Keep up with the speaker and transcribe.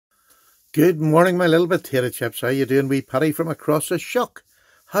Good morning, my little potato chips. How you doing? Wee Paddy from across the shock.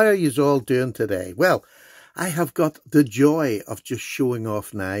 How are you all doing today? Well, I have got the joy of just showing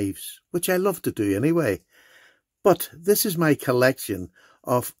off knives, which I love to do anyway. But this is my collection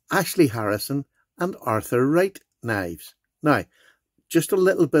of Ashley Harrison and Arthur Wright knives. Now, just a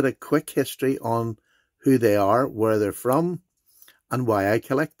little bit of quick history on who they are, where they're from, and why I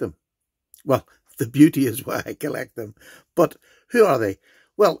collect them. Well, the beauty is why I collect them. But who are they?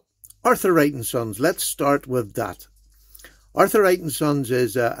 Well, ArthurWright and Sons. Let's start with that. ArthurWright and Sons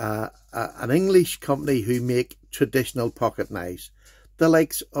is an English company who make traditional pocket knives, the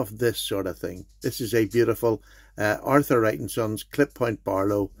likes of this sort of thing. This is a beautiful ArthurWright and Sons clip point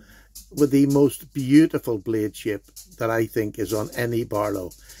Barlow with the most beautiful blade shape that I think is on any Barlow.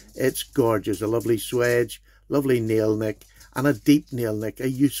 It's gorgeous, a lovely swedge, lovely nail nick, and a deep nail nick, a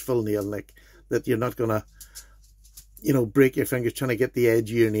useful nail nick that you're not going to break your fingers trying to get the edge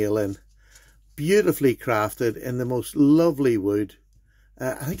of your nail in. Beautifully crafted in the most lovely wood.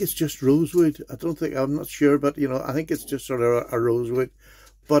 I think it's just rosewood. I'm not sure, but I think it's just sort of a rosewood,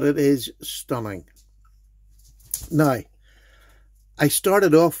 but it is stunning. Now, I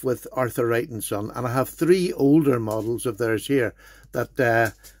started off with ArthurWright and Son, and I have 3 older models of theirs here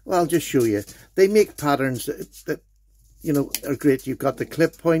that, well, I'll just show you. They make patterns that are great. You've got the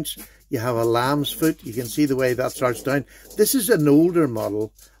clip points. You have a lamb's foot. You can see the way that starts down. This is an older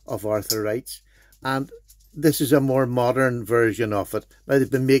model of ArthurWright's, and this is a more modern version of it. Now,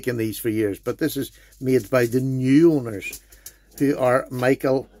 they've been making these for years, but this is made by the new owners, who are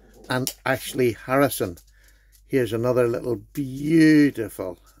Michael and Ashley Harrison. Here's another little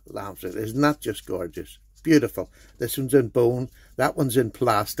beautiful lamb's foot. Isn't that just gorgeous? Beautiful. This one's in bone. That one's in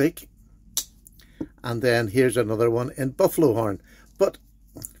plastic. And then here's another one in buffalo horn. But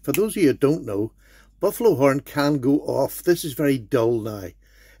for those of you who don't know, buffalo horn can go off. This is very dull now.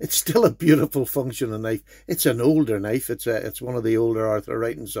 It's still a beautiful functioning knife. It's an older knife. It's one of the older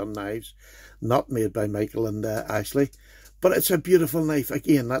ArthurWright and Son knives, not made by Michael and Ashley. But it's a beautiful knife.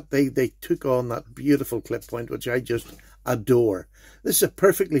 Again, that they took on that beautiful clip point, which I just adore. This is a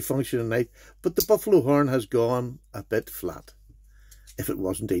perfectly functioning knife, but the buffalo horn has gone a bit flat. If it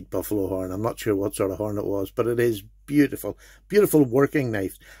wasn't a buffalo horn, I'm not sure what sort of horn it was, but it is beautiful, beautiful working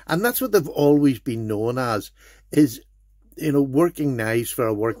knives. And that's what they've always been known as, is, working knives for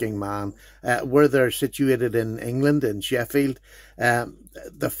a working man. Where they're situated in England, in Sheffield,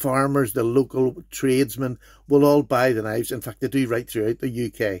 the farmers, the local tradesmen will all buy the knives. In fact, they do right throughout the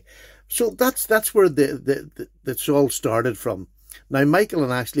UK. So that's where that's all started from. Now, Michael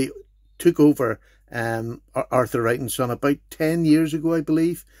and Ashley took over ArthurWright and Son about 10 years ago, I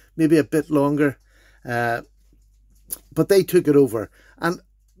believe, maybe a bit longer, but they took it over. And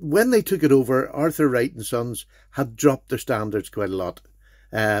when they took it over, ArthurWright and Sons had dropped their standards quite a lot,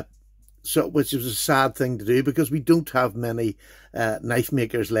 which was a sad thing to do, because we don't have many knife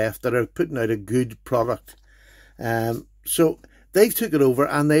makers left that are putting out a good product. So they've took it over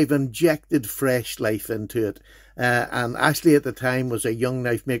and they've injected fresh life into it. And Ashley at the time was a young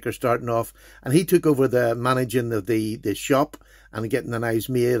knife maker starting off, and he took over the managing of the shop and getting the knives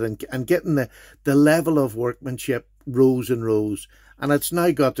made and getting the level of workmanship rose and rose. And it's now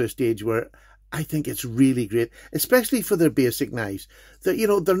got to a stage where I think it's really great, especially for their basic knives.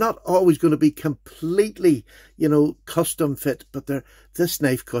 That they're not always going to be completely custom fit, but this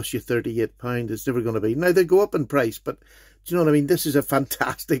knife costs you £38. It's never going to be. Now, they go up in price, but do you know what I mean? This is a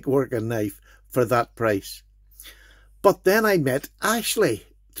fantastic working knife for that price. But then I met Ashley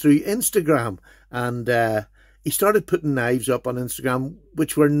through Instagram, and he started putting knives up on Instagram,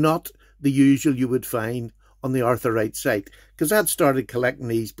 which were not the usual you would find on the ArthurWright site, because I'd started collecting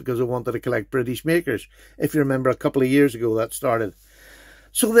these because I wanted to collect British makers. If you remember, a couple of years ago that started.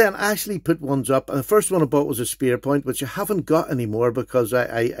 So then Ashley put ones up, and the first one I bought was a spear point, which I haven't got anymore because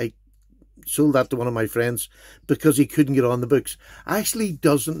I sold that to one of my friends because he couldn't get on the books. Ashley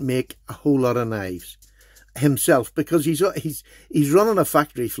doesn't make a whole lot of knives himself because he's running a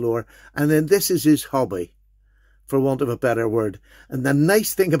factory floor, and then this is his hobby, for want of a better word. And the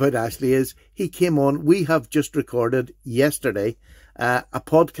nice thing about Ashley is he came on. We have just recorded yesterday a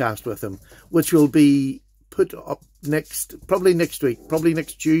podcast with him, which will be put up probably next week, probably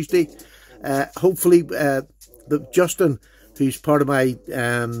next Tuesday. Hopefully, Justin, who's part of my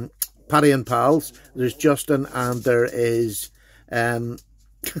Paddy and Pals, there's Justin, and there is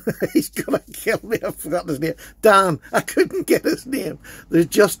he's gonna kill me, I've forgotten his name. Dan, I couldn't get his name. There's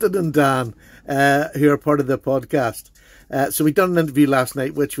Justin and Dan who are part of the podcast. So we done an interview last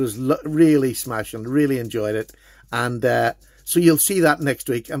night, which was really smashing, really enjoyed it. And so you'll see that next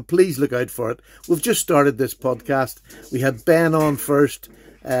week, and please look out for it. We've just started this podcast. We had Ben on first,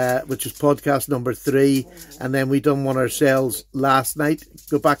 which is podcast number 3. And then we done one ourselves last night.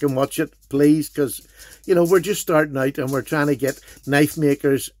 Go back and watch it, please, because, you know, we're just starting out and we're trying to get knife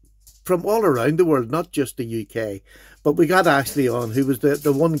makers from all around the world, not just the UK. But we got Ashley on, who was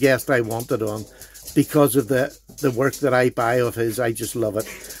the one guest I wanted on because of the work that I buy of his. I just love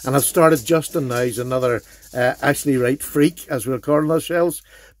it. And I've started Justin now. He's another Ashley Wright freak, as we're calling ourselves,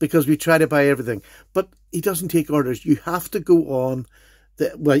 because we try to buy everything. But he doesn't take orders. You have to go on.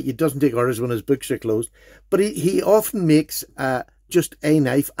 Well, he doesn't take orders when his books are closed. But he often makes just a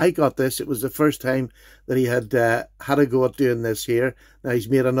knife. I got this. It was the first time that he had had a go at doing this here. Now, he's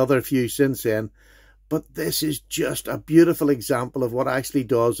made another few since then. But this is just a beautiful example of what Ashley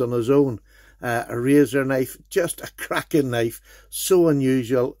does on his own. A razor knife, just a cracking knife. So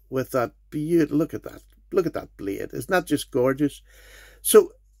unusual with that beauty. Look at that. Look at that blade. Isn't that just gorgeous?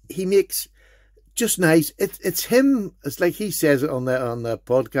 So he makes just nice. It's him. It's like he says it on the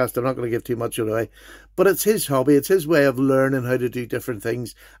podcast. I'm not going to give too much away, but it's his hobby. It's his way of learning how to do different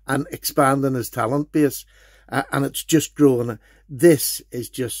things and expanding his talent base. And it's just growing. This is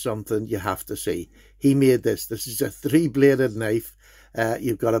just something you have to see. He made this. This is a 3-bladed knife.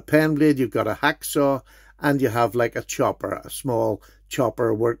 You've got a pen blade, you've got a hacksaw, and you have like a chopper, a small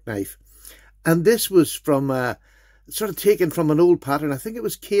chopper work knife. And this was from sort of taken from an old pattern. I think it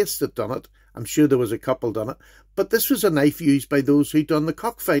was Case that done it. I'm sure there was a couple done it. But this was a knife used by those who done the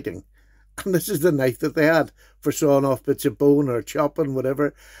cockfighting. And this is the knife that they had for sawing off bits of bone or chopping,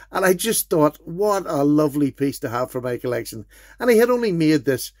 whatever. And I just thought, what a lovely piece to have for my collection. And he had only made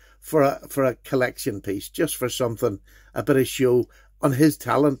this for a collection piece, just for something, a bit of show on his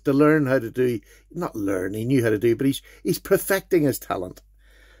talent to learn how to do, not learn, he knew how to do, but he's perfecting his talent.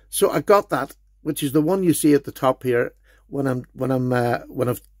 So I got that, which is the one you see at the top here when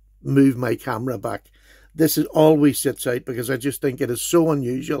I've moved my camera back. This always sits out because I just think it is so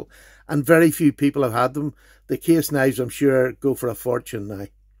unusual and very few people have had them. The Case knives, I'm sure, go for a fortune now.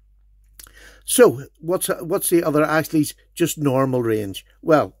 So what's the other Ashley's just normal range?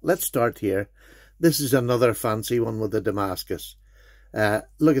 Well, let's start here. This is another fancy one with the Damascus.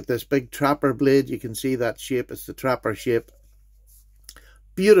 Look at this big trapper blade. You can see that shape. It's the trapper shape.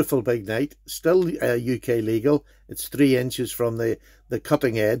 Beautiful big knife. Still UK legal. It's 3 inches from the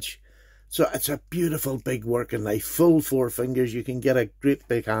cutting edge. So it's a beautiful big working knife. Full 4 fingers. You can get a great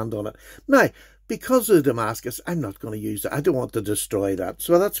big hand on it. Now, because of the Damascus, I'm not going to use that. I don't want to destroy that.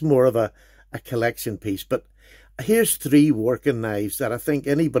 So that's more of a collection piece. But here's 3 working knives that I think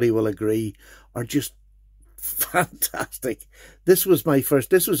anybody will agree are just fantastic. This was my first.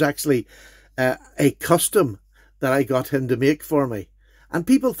 This was actually a custom that I got him to make for me. And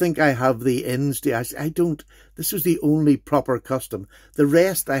people think I have the ins. I don't. This was the only proper custom. The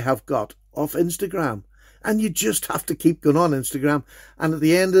rest I have got off Instagram. And you just have to keep going on Instagram. And at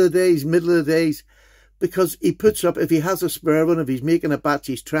the end of the days, middle of the days, because he puts up, if he has a spare one, if he's making a batch,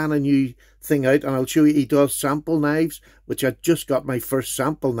 he's trying a new thing out. And I'll show you, he does sample knives, which I just got my first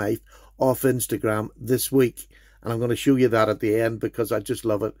sample knife off Instagram this week. And I'm going to show you that at the end because I just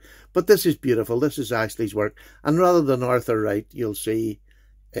love it. But this is beautiful. This is Ashley's work. And rather than ArthurWright, you'll see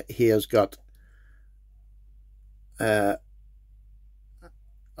he has got ArthurWright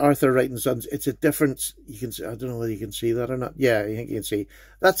and Sons. It's a different, you can see, I don't know whether you can see that or not. Yeah, I think you can see.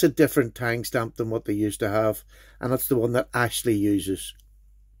 That's a different tang stamp than what they used to have. And that's the one that Ashley uses.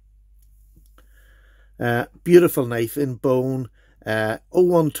 Beautiful knife in bone.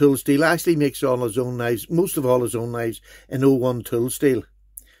 01 tool steel. Ashley makes all his own knives, most of all his own knives in 01 tool steel,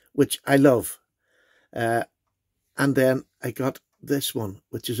 which I love. And then I got this one,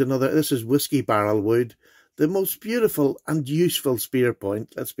 which is this is whiskey barrel wood, the most beautiful and useful spear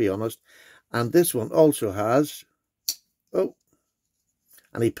point, let's be honest. And this one also has, and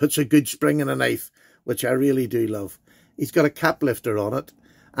he puts a good spring in a knife, which I really do love. He's got a cap lifter on it,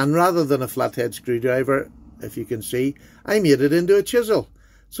 and rather than a flathead screwdriver, if you can see, I made it into a chisel.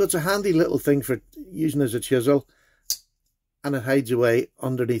 So it's a handy little thing for using as a chisel, and it hides away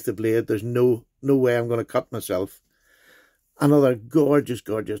underneath the blade. There's no way I'm going to cut myself. Another gorgeous,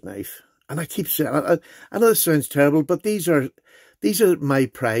 gorgeous knife. And I keep saying, I know this sounds terrible, but these are my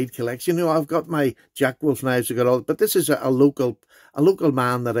pride collection. You know, I've got my Jack Wolf knives, I've got all, but this is a local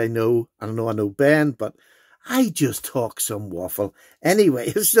man that I know. I know Ben, but I just talk some waffle.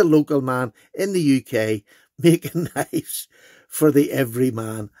 Anyway, this is a local man in the UK making knives for the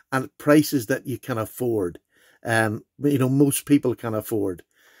everyman and prices that you can afford. You know, most people can afford.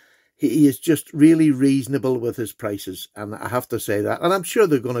 He is just really reasonable with his prices, and I have to say that. And I'm sure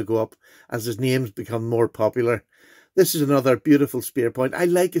they're going to go up as his name's become more popular. This is another beautiful spear point. I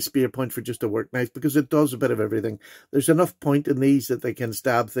like a spear point for just a work knife because it does a bit of everything. There's enough point in these that they can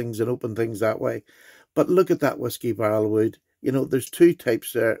stab things and open things that way. But look at that whiskey barrel wood. You know, there's two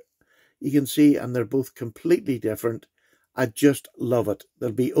types there. You can see, and they're both completely different. I just love it.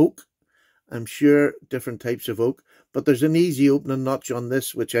 There'll be oak. I'm sure different types of oak. But there's an easy opening notch on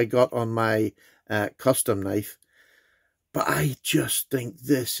this, which I got on my custom knife. But I just think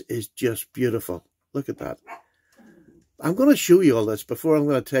this is just beautiful. Look at that. I'm going to show you all this before I'm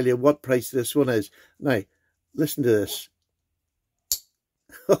going to tell you what price this one is. Now, listen to this.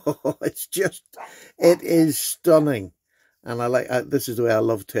 Oh, it's just, it is stunning. And I like, this is the way I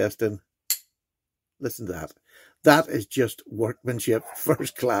love testing. Listen to that. That is just workmanship,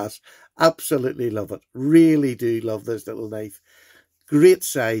 first class. Absolutely love it. Really do love this little knife. Great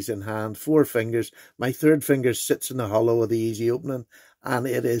size in hand, 4 fingers. My third finger sits in the hollow of the easy opening, and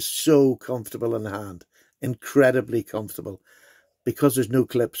it is so comfortable in hand. Incredibly comfortable. Because there's no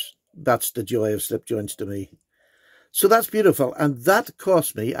clips, that's the joy of slip joints to me. So that's beautiful. And that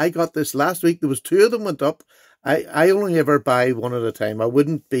cost me, I got this last week. There was 2 of them went up. I only ever buy one at a time. I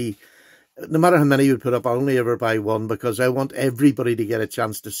wouldn't be, no matter how many you would put up, I only ever buy one because I want everybody to get a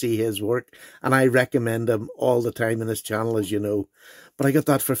chance to see his work. And I recommend him all the time in his channel, as you know. But I got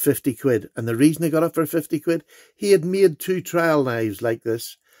that for 50 quid. And the reason I got it for 50 quid, he had made 2 trial knives like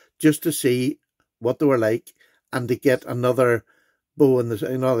this just to see what they were like and to get another bow in the,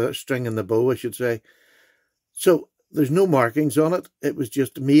 another string in the bow, I should say. So there's no markings on it. It was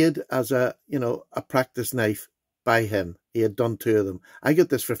just made as a, you know, a practice knife by him. He had done 2 of them. I got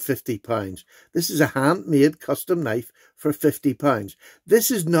this for £50. This is a handmade custom knife for £50.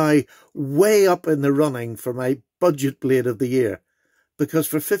 This is now way up in the running for my budget blade of the year. Because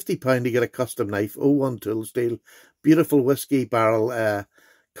for £50 you get a custom knife, 01 tool steel, beautiful whiskey barrel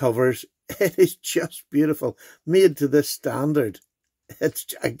covers. It is just beautiful. Made to this standard.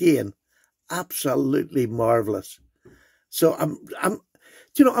 It's, again, absolutely marvellous. So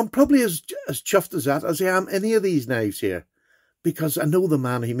I'm probably as chuffed as that as I am any of these knives here, because I know the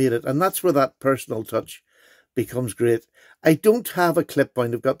man who made it, and that's where that personal touch becomes great. I don't have a clip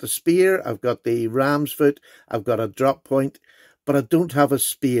point. I've got the spear, I've got the ram's foot, I've got a drop point, but I don't have a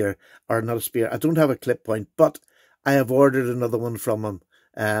spear, or not a spear. I don't have a clip point, but I have ordered another one from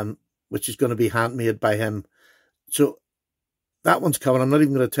him, which is going to be handmade by him. So that one's coming. I'm not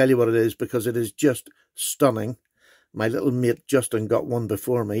even going to tell you what it is because it is just stunning. My little mate Justin got one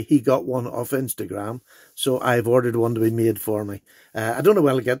before me. He got one off Instagram, so I've ordered one to be made for me. I don't know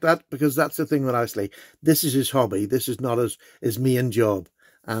when I'll get that, because that's the thing with Ashley. This is his hobby. This is not his main job.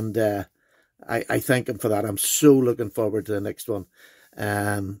 And I thank him for that. I'm so looking forward to the next one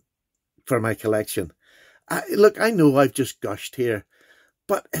for my collection. Look, I know I've just gushed here,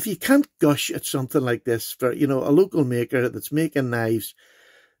 but if you can't gush at something like this for, you know, a local maker that's making knives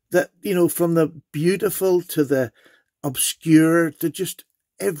that, you know, from the beautiful to the obscure to just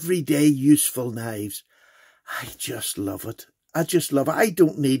everyday useful knives, I just love it. I just love it. I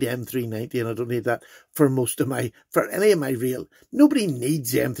don't need M390, and I don't need that for for any of my real. Nobody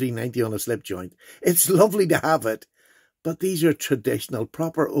needs M390 on a slip joint. It's lovely to have it, but these are traditional,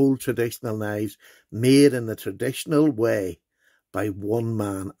 proper old traditional knives made in the traditional way by one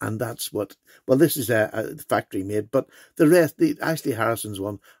man, and that's what, well, this is a factory made, but the rest, the Ashley Harrison's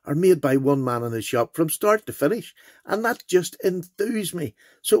one, are made by one man in his shop from start to finish, and that just enthused me.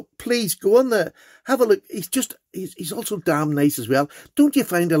 So please go on there, have a look. He's also damn nice as well. Don't you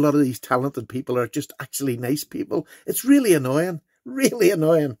find a lot of these talented people are just actually nice people? It's really annoying, really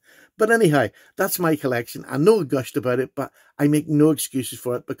annoying. But anyhow, that's my collection. I know I gushed about it, but I make no excuses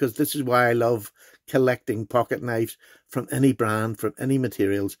for it, because this is why I love collecting pocket knives from any brand, from any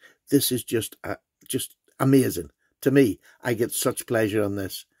materials. This is just amazing. To me, I get such pleasure on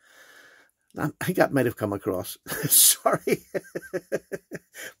this. I think that might have come across. Sorry.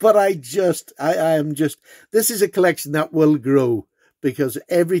 But this is a collection that will grow, because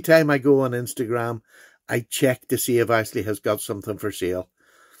every time I go on Instagram, I check to see if Ashley has got something for sale.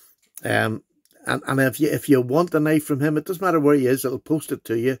 And if you want a knife from him, it doesn't matter where he is, it'll post it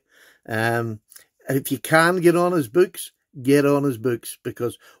to you. And if you can get on his books, get on his books,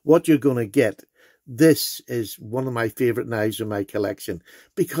 because what you're going to get, this is one of my favourite knives in my collection,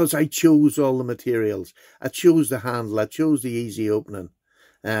 because I chose all the materials. I chose the handle, I chose the easy opening.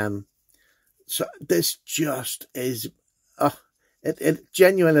 So this just is, it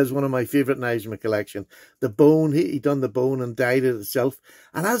genuinely is one of my favourite knives in my collection. The bone, he done the bone and dyed it itself.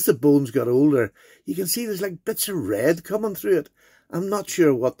 And as the bones got older, you can see there's like bits of red coming through it. I'm not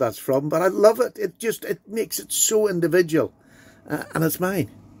sure what that's from, but I love it. It makes it so individual. And it's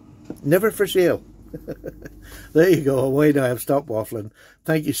mine. Never for sale. There you go. Away now. I've stopped waffling.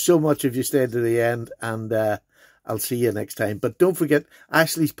 Thank you so much if you stayed to the end, and I'll see you next time. But don't forget,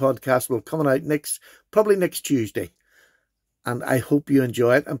 Ashley's podcast will come out probably next Tuesday. And I hope you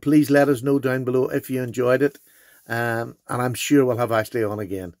enjoy it. And please let us know down below if you enjoyed it. And I'm sure we'll have Ashley on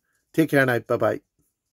again. Take care now. Bye-bye.